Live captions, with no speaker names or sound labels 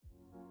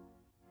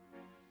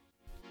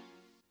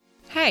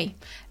Hey,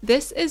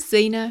 this is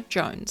Zena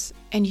Jones,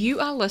 and you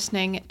are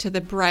listening to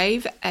the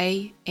Brave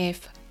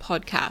AF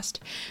podcast,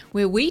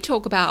 where we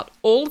talk about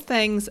all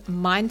things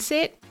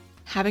mindset,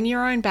 having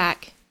your own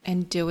back,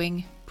 and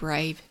doing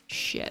brave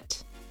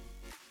shit.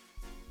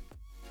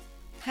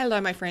 Hello,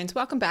 my friends.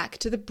 Welcome back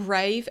to the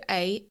Brave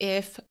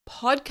AF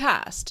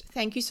podcast.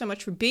 Thank you so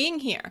much for being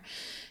here.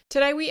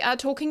 Today we are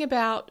talking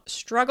about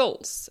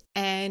struggles,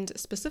 and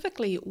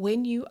specifically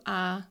when you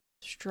are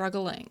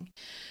struggling.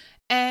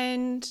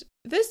 And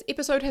this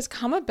episode has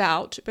come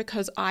about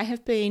because I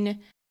have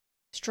been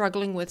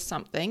struggling with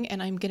something,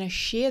 and I'm going to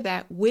share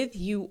that with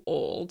you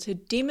all to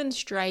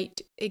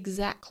demonstrate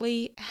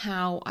exactly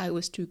how I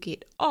was able to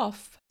get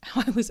off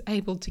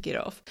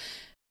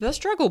the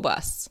struggle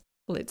bus,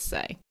 let's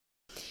say.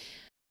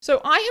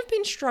 So I have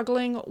been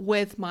struggling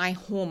with my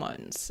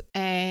hormones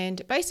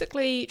and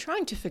basically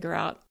trying to figure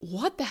out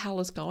what the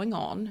hell is going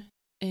on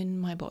in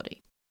my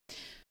body.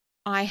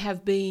 I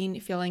have been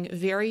feeling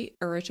very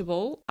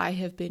irritable. I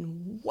have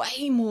been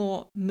way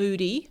more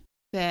moody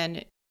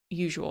than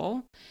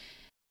usual,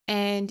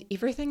 and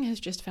everything has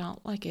just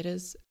felt like it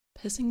is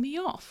pissing me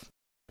off.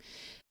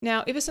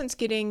 Now, ever since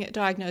getting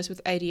diagnosed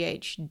with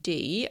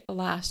ADHD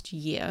last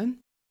year,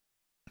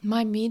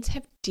 my meds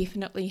have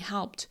definitely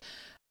helped,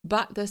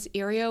 but this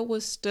area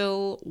was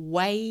still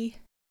way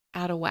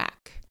out of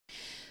whack.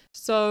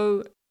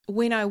 So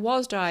when I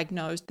was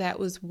diagnosed, that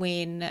was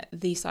when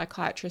the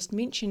psychiatrist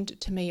mentioned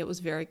to me it was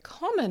very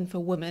common for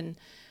women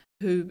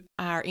who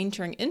are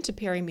entering into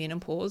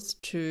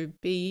perimenopause to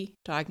be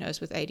diagnosed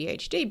with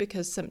ADHD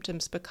because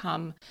symptoms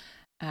become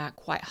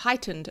quite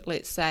heightened,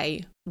 let's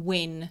say,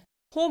 when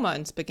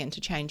hormones begin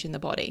to change in the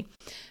body.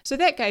 So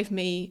that gave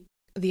me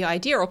the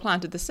idea, or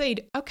planted the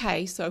seed,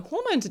 okay, so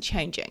hormones are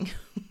changing.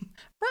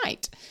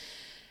 Right.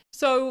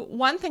 So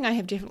one thing I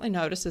have definitely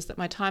noticed is that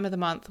my time of the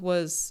month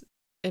was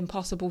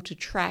impossible to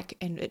track,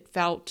 and it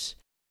felt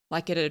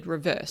like it had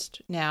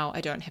reversed. Now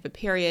I don't have a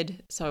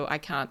period, so I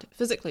can't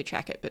physically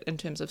track it, but in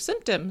terms of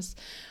symptoms,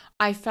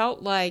 I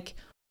felt like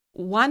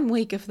 1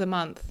 week of the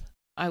month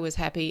I was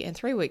happy, and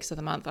 3 weeks of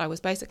the month I was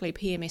basically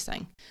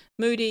PMSing.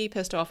 Moody,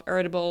 pissed off,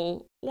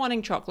 irritable,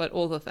 wanting chocolate,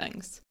 all the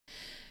things.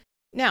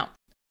 Now,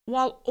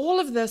 while all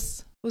of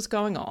this was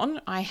going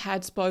on, I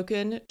had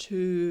spoken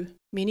to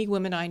many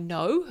women I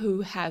know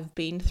who have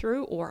been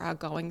through or are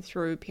going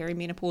through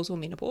perimenopause or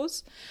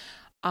menopause.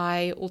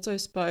 I also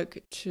spoke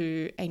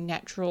to a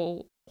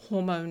natural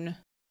hormone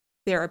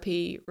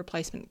therapy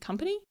replacement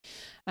company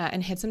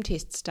and had some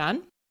tests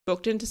done,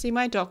 booked in to see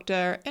my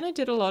doctor, and I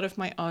did a lot of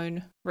my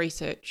own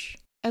research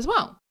as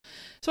well.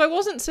 So I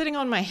wasn't sitting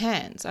on my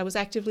hands. I was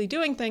actively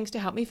doing things to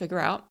help me figure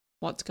out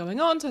what's going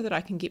on so that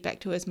I can get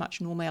back to as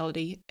much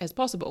normality as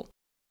possible.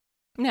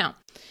 Now,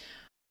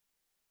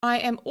 I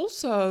am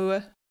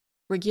also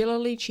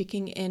regularly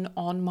checking in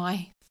on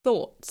my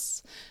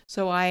thoughts.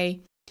 So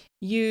I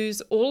use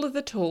all of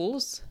the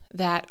tools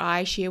that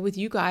I share with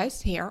you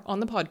guys here on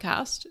the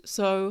podcast.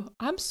 So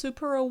I'm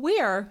super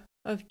aware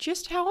of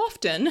just how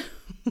often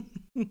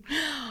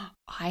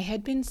I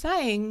had been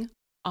saying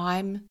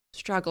I'm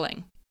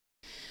struggling.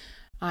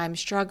 I'm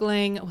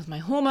struggling with my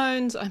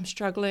hormones. I'm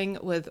struggling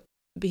with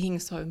being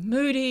so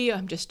moody.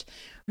 I'm just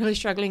really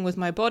struggling with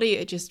my body.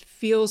 It just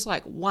feels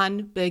like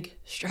one big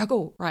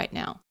struggle right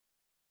now.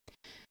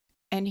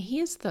 And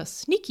here's the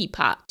sneaky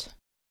part.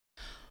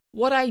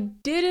 What I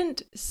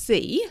didn't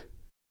see,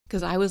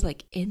 because I was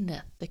like in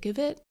the thick of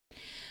it,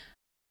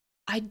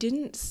 I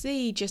didn't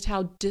see just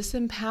how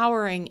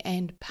disempowering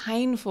and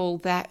painful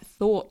that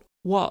thought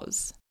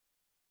was.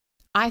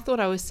 I thought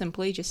I was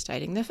simply just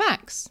stating the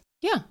facts.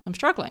 Yeah, I'm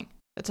struggling.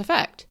 That's a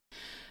fact.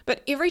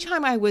 But every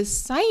time I was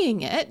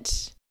saying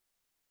it,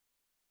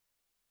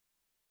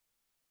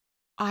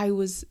 I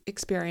was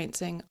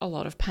experiencing a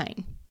lot of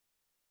pain.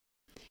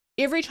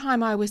 Every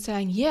time I was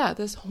saying, yeah,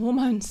 this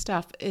hormone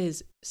stuff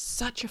is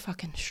such a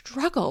fucking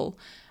struggle,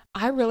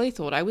 I really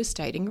thought I was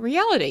stating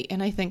reality.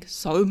 And I think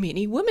so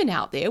many women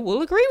out there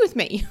will agree with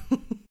me,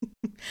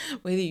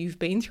 whether you've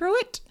been through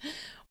it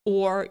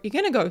or you're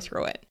going to go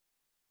through it.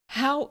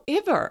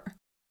 However,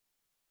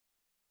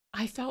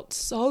 I felt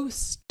so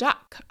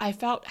stuck. I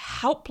felt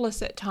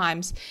helpless at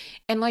times,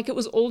 and like it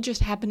was all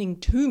just happening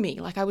to me,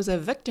 like I was a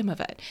victim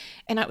of it.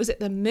 And I was at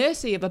the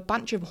mercy of a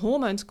bunch of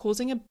hormones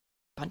causing a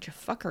bunch of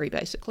fuckery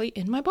basically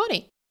in my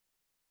body.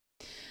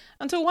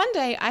 Until one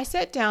day I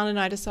sat down and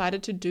I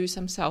decided to do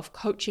some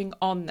self-coaching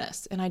on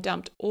this, and I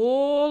dumped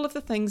all of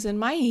the things in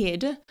my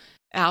head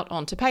out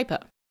onto paper.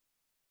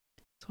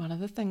 It's one of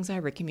the things I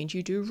recommend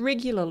you do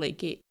regularly.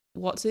 Get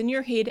what's in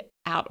your head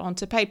out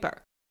onto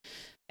paper.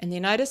 And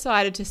then I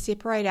decided to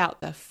separate out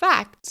the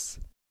facts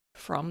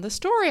from the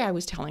story I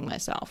was telling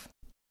myself.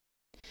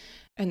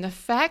 And the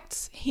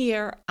facts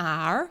here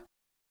are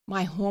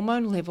my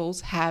hormone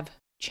levels have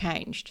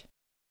changed.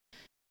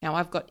 Now,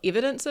 I've got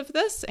evidence of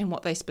this and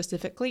what they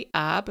specifically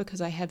are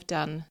because I have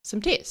done some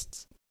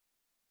tests.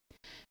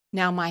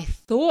 Now, my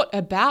thought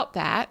about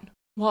that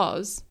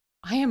was,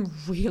 I am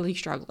really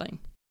struggling.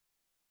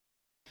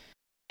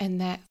 And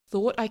that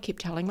thought I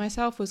kept telling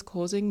myself was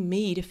causing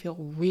me to feel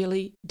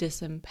really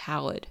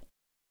disempowered.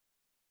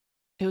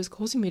 It was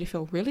causing me to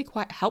feel really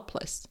quite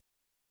helpless.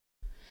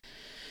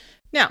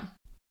 Now,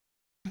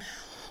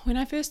 when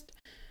I first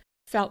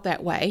felt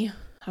that way,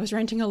 I was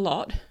ranting a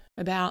lot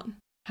about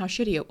how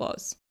shitty it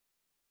was,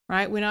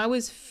 right? When I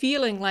was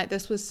feeling like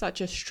this was such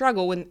a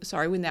struggle, when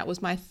that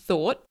was my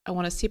thought, I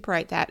want to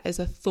separate that as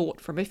a thought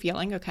from a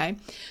feeling, okay?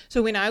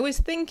 So when I was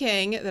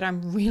thinking that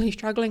I'm really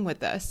struggling with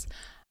this,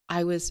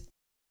 I was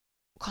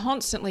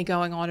constantly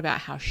going on about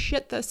how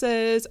shit this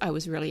is. I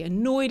was really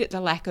annoyed at the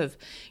lack of,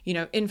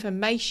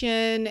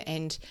 information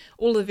and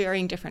all the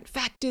varying different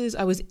factors.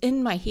 I was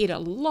in my head a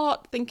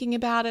lot thinking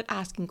about it,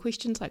 asking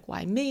questions like,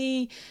 why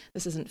me?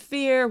 This isn't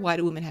fair. Why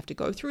do women have to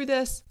go through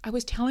this? I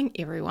was telling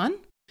everyone,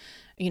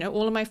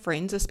 all of my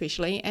friends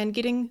especially, and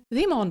getting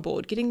them on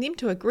board, getting them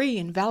to agree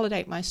and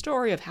validate my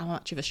story of how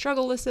much of a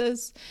struggle this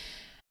is.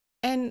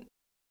 And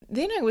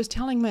then I was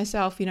telling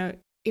myself,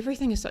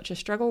 everything is such a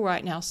struggle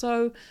right now.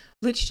 So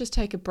let's just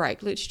take a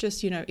break. Let's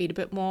just, eat a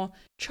bit more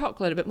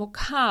chocolate, a bit more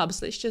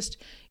carbs. Let's just,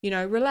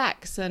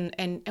 relax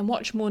and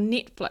watch more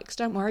Netflix.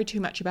 Don't worry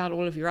too much about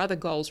all of your other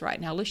goals right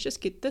now. Let's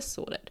just get this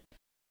sorted.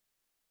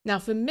 Now,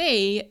 for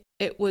me,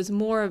 it was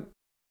more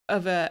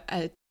of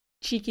a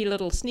cheeky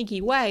little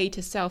sneaky way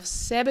to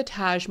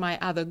self-sabotage my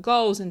other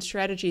goals and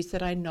strategies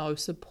that I know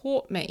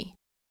support me.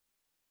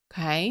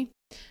 Okay?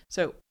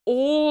 So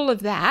all of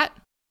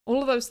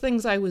those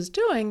things I was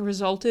doing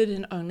resulted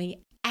in only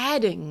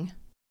adding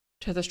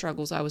to the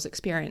struggles I was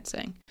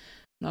experiencing,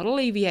 not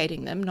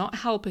alleviating them, not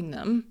helping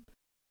them,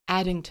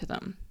 adding to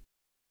them.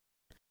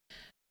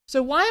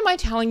 So why am I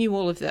telling you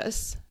all of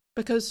this?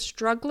 Because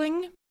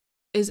struggling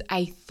is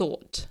a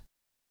thought,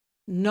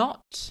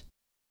 not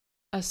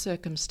a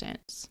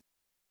circumstance.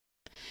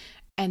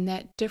 And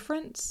that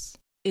difference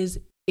is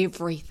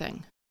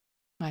everything,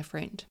 my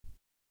friend.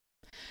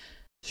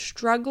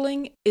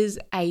 Struggling is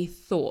a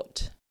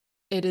thought.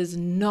 It is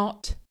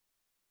not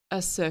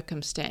a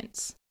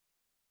circumstance.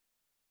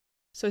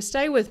 So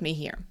stay with me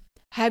here.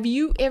 Have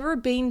you ever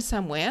been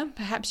somewhere,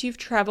 perhaps you've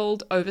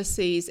traveled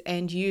overseas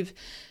and you've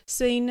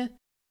seen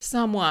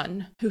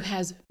someone who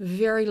has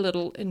very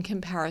little in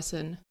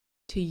comparison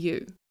to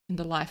you in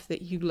the life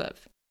that you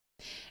live,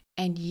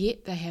 and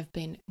yet they have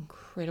been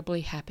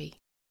incredibly happy?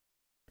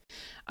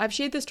 I've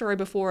shared the story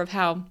before of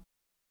how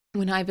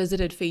when I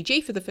visited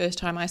Fiji for the first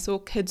time, I saw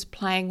kids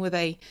playing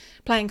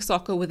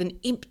soccer with an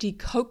empty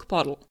Coke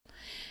bottle.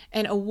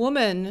 And a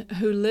woman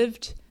who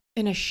lived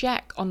in a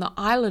shack on the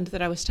island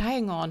that I was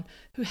staying on,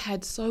 who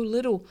had so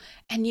little,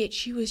 and yet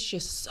she was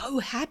just so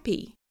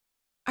happy.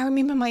 I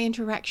remember my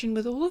interaction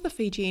with all of the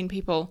Fijian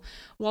people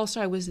whilst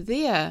I was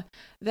there.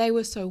 They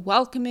were so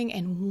welcoming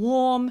and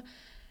warm,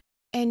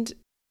 and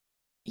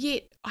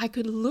yet I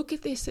could look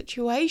at their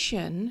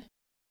situation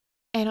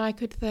and I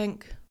could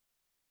think,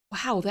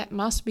 wow, that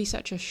must be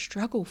such a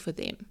struggle for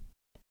them.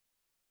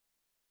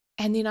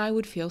 And then I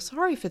would feel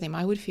sorry for them.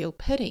 I would feel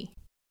pity.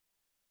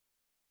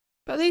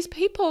 But these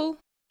people,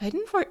 they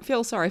didn't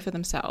feel sorry for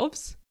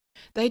themselves.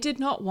 They did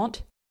not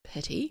want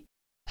pity.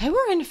 They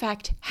were in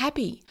fact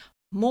happy,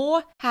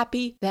 more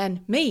happy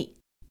than me.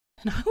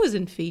 And I was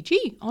in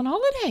Fiji on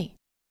holiday.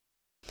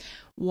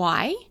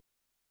 Why?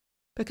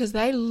 Because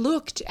they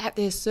looked at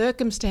their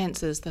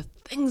circumstances, the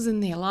things in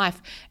their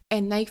life,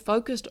 and they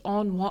focused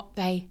on what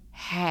they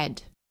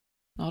had,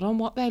 not on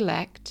what they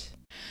lacked.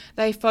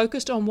 They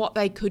focused on what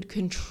they could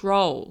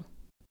control,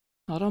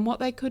 not on what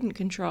they couldn't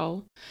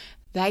control.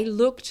 They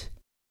looked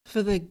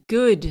for the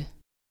good,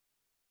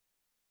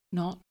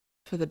 not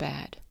for the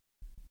bad.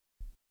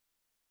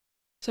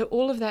 So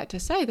all of that to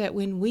say that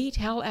when we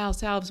tell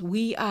ourselves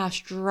we are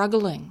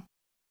struggling,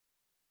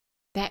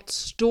 that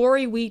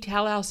story we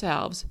tell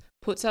ourselves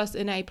puts us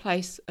in a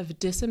place of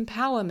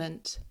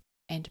disempowerment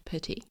and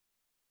pity.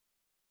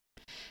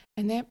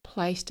 And that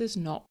place does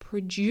not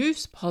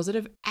produce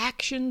positive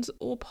actions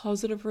or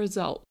positive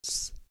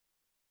results.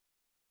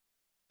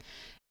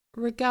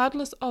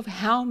 Regardless of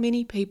how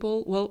many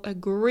people will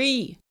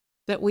agree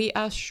that we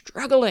are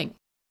struggling.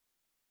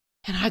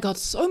 And I got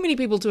so many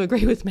people to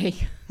agree with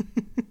me.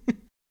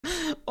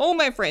 All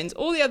my friends,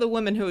 all the other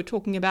women who were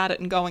talking about it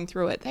and going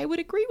through it, they would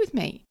agree with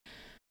me.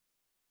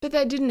 But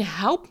that didn't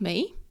help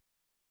me.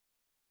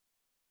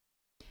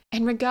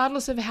 And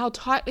regardless of how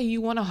tightly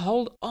you want to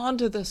hold on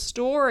to the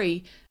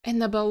story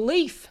and the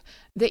belief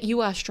that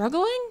you are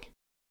struggling,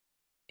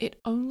 it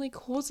only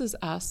causes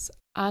us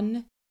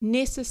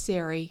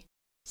unnecessary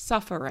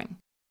suffering.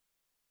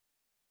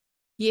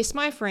 Yes,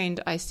 my friend,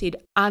 I said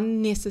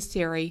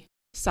unnecessary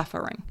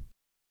suffering.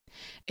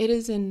 It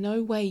is in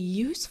no way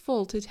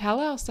useful to tell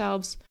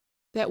ourselves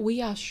that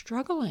we are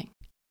struggling.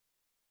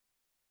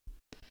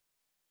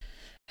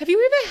 Have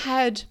you ever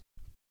had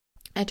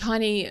a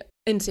tiny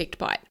insect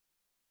bite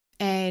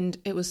and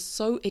it was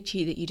so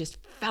itchy that you just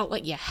felt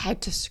like you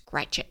had to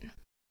scratch it?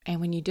 And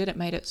when you did, it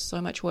made it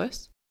so much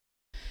worse.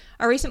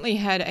 I recently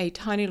had a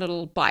tiny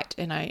little bite,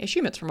 and I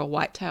assume it's from a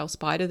whitetail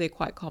spider. They're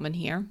quite common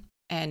here.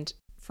 And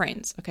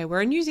friends, okay,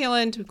 we're in New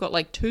Zealand. We've got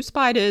like 2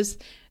 spiders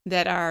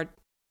that are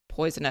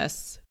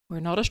poisonous. We're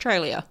not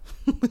Australia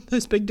with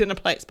those big dinner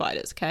plate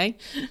spiders, okay?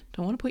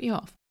 Don't want to put you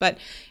off. But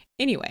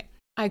anyway,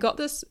 I got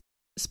this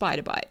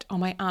spider bite on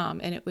my arm,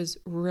 and it was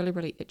really,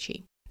 really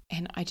itchy.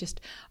 And I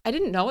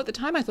didn't know at the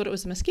time. I thought it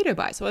was a mosquito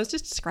bite. So I was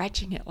just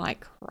scratching it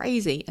like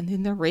crazy. And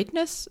then the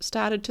redness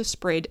started to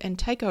spread and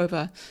take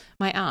over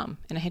my arm.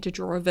 And I had to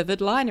draw a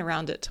vivid line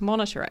around it to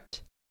monitor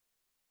it.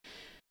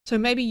 So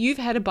maybe you've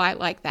had a bite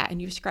like that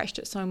and you've scratched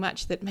it so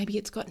much that maybe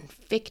it's got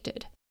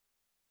infected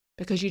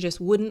because you just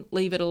wouldn't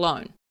leave it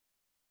alone.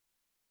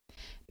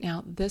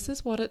 Now, this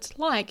is what it's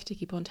like to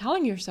keep on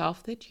telling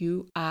yourself that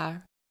you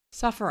are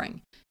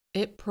suffering.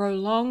 It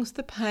prolongs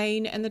the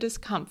pain and the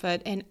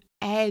discomfort and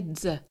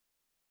adds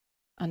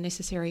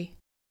unnecessary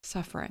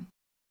suffering.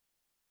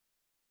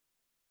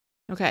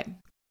 Okay,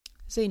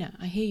 Zena,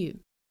 I hear you.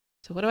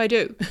 So what do I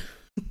do?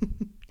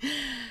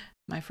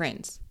 My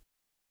friends,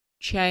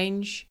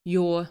 change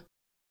your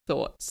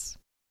thoughts.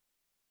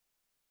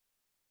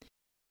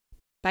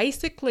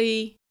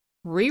 Basically,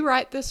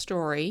 rewrite the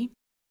story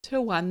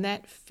to one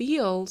that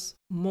feels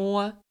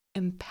more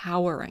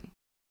empowering.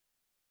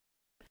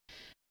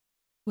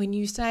 When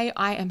you say,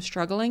 I am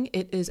struggling,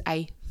 it is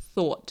a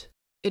thought.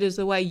 It is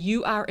the way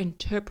you are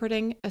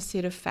interpreting a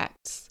set of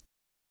facts.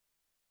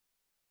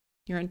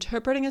 You're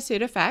interpreting a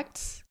set of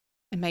facts,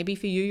 and maybe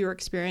for you, you're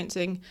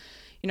experiencing,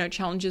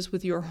 challenges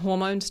with your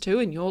hormones too,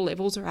 and your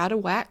levels are out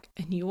of whack,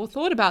 and your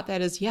thought about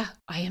that is, yeah,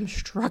 I am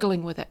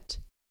struggling with it.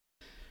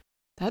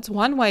 That's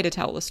one way to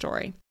tell the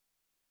story.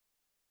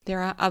 There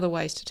are other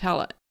ways to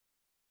tell it.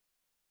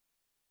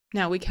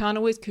 Now, we can't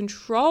always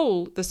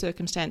control the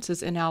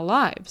circumstances in our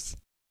lives,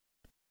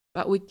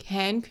 but we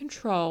can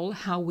control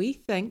how we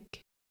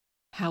think,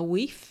 how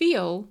we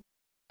feel,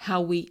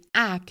 how we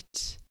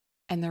act,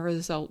 and the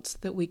results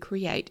that we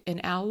create in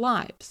our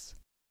lives.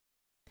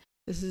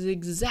 This is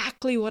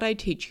exactly what I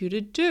teach you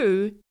to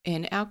do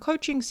in our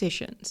coaching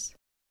sessions.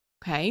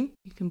 Okay,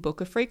 you can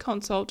book a free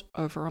consult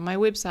over on my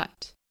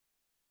website.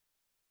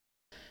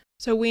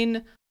 So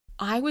when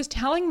I was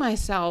telling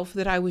myself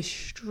that I was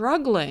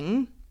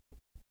struggling,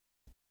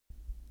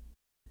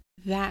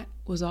 that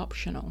was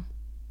optional.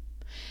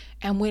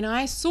 And when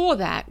I saw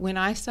that, when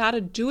I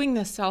started doing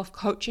this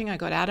self-coaching, I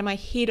got out of my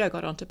head, I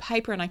got onto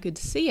paper and I could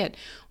see it.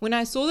 When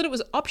I saw that it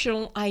was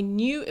optional, I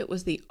knew it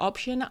was the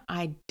option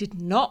I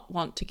did not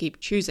want to keep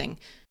choosing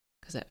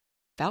because it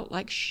felt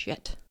like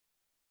shit.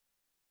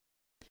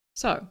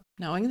 So,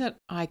 knowing that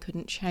I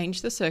couldn't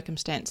change the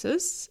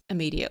circumstances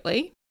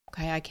immediately,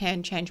 okay, I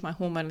can change my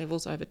hormone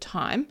levels over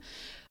time,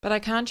 but I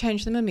can't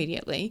change them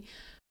immediately.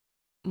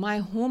 My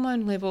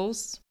hormone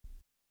levels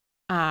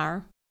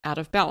are out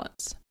of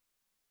balance.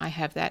 I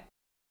have that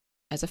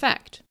as a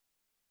fact.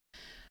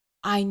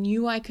 I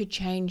knew I could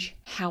change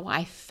how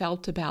I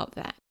felt about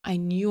that. I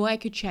knew I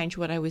could change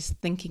what I was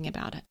thinking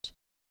about it.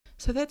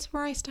 So that's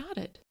where I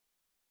started.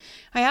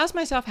 I asked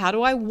myself, how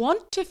do I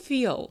want to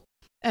feel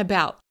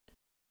about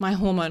my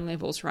hormone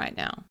levels right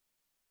now?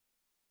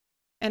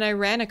 And I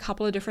ran a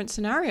couple of different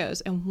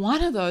scenarios. And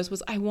one of those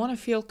was I want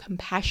to feel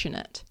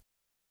compassionate.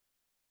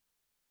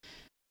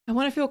 I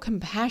want to feel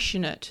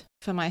compassionate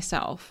for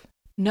myself,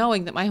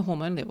 knowing that my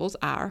hormone levels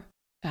are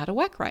out of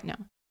whack right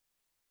now.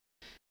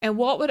 And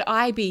what would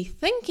I be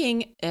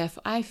thinking if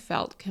I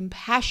felt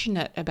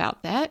compassionate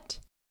about that?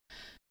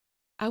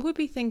 I would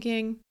be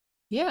thinking,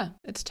 yeah,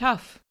 it's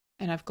tough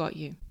and I've got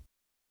you.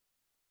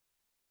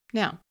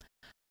 Now,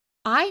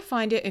 I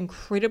find it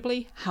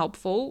incredibly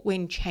helpful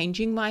when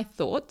changing my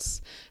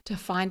thoughts to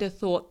find a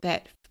thought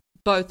that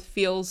both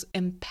feels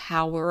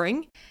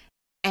empowering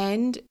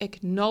and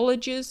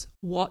acknowledges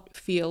what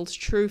feels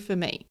true for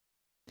me,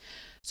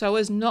 so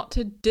as not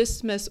to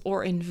dismiss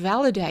or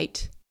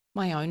invalidate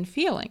my own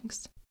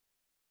feelings.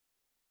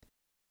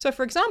 So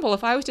for example,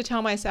 if I was to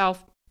tell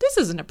myself, this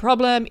isn't a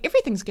problem,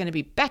 everything's going to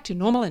be back to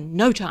normal in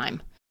no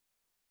time,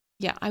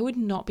 yeah, I would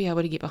not be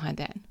able to get behind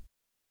that.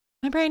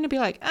 My brain would be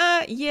like,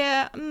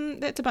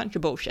 that's a bunch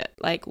of bullshit.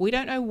 Like, we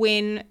don't know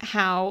when,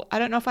 how, I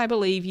don't know if I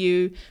believe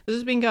you. This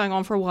has been going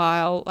on for a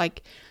while.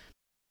 Like,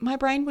 my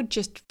brain would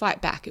just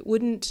fight back. It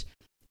wouldn't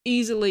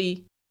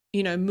easily,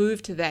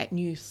 move to that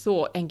new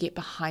thought and get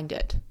behind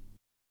it.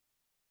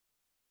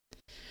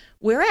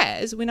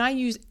 Whereas when I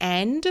use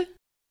and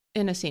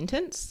in a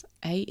sentence,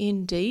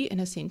 A-N-D in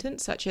a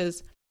sentence, such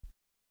as,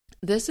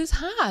 this is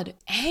hard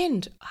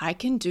and I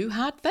can do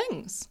hard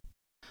things.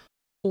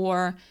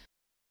 Or,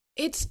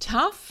 it's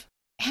tough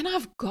and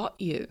I've got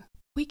you.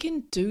 We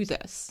can do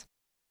this.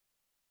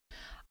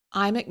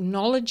 I'm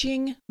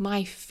acknowledging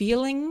my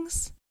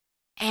feelings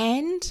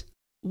and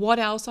what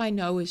else I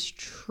know is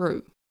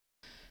true.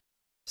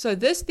 So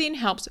this then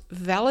helps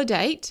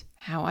validate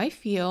how I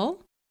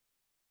feel.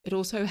 It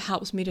also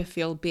helps me to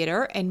feel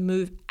better and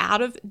move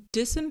out of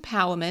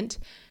disempowerment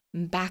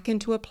back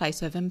into a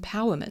place of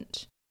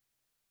empowerment.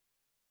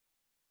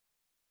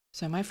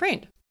 So my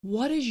friend,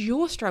 what is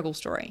your struggle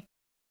story?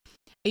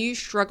 Are you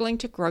struggling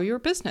to grow your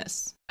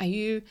business? Are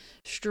you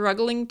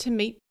struggling to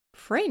meet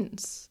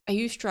friends? Are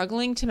you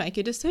struggling to make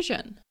a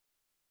decision?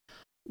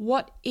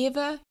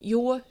 Whatever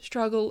your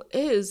struggle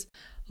is,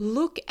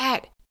 look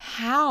at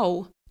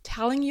how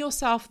telling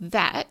yourself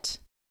that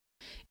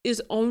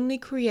is only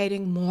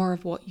creating more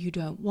of what you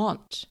don't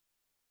want.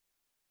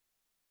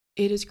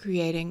 it is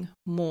creating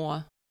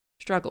more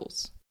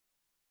struggles.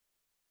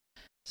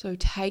 So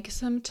take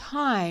some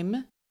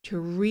time to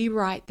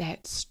rewrite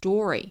that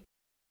story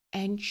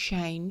and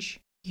change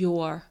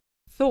your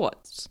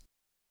thoughts.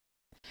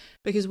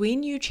 Because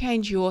when you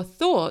change your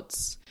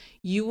thoughts,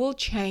 you will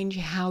change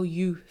how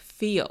you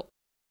feel.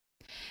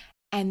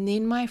 And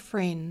then, my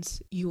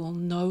friends, you will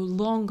no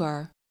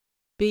longer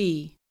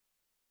be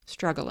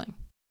struggling.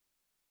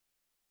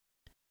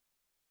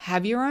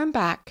 Have your own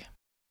back.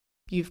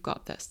 You've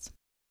got this.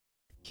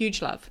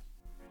 Huge love.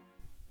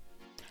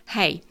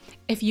 Hey,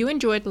 if you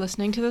enjoyed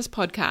listening to this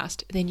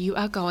podcast, then you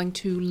are going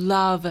to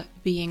love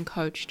being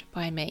coached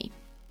by me.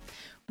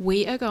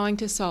 We are going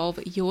to solve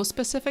your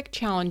specific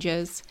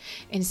challenges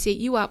and set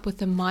you up with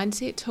the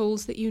mindset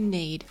tools that you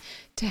need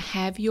to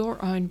have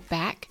your own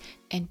back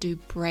and do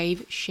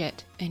brave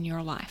shit in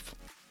your life.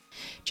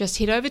 Just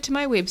head over to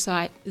my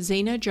website,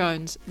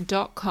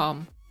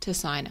 zenajones.com, to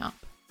sign up.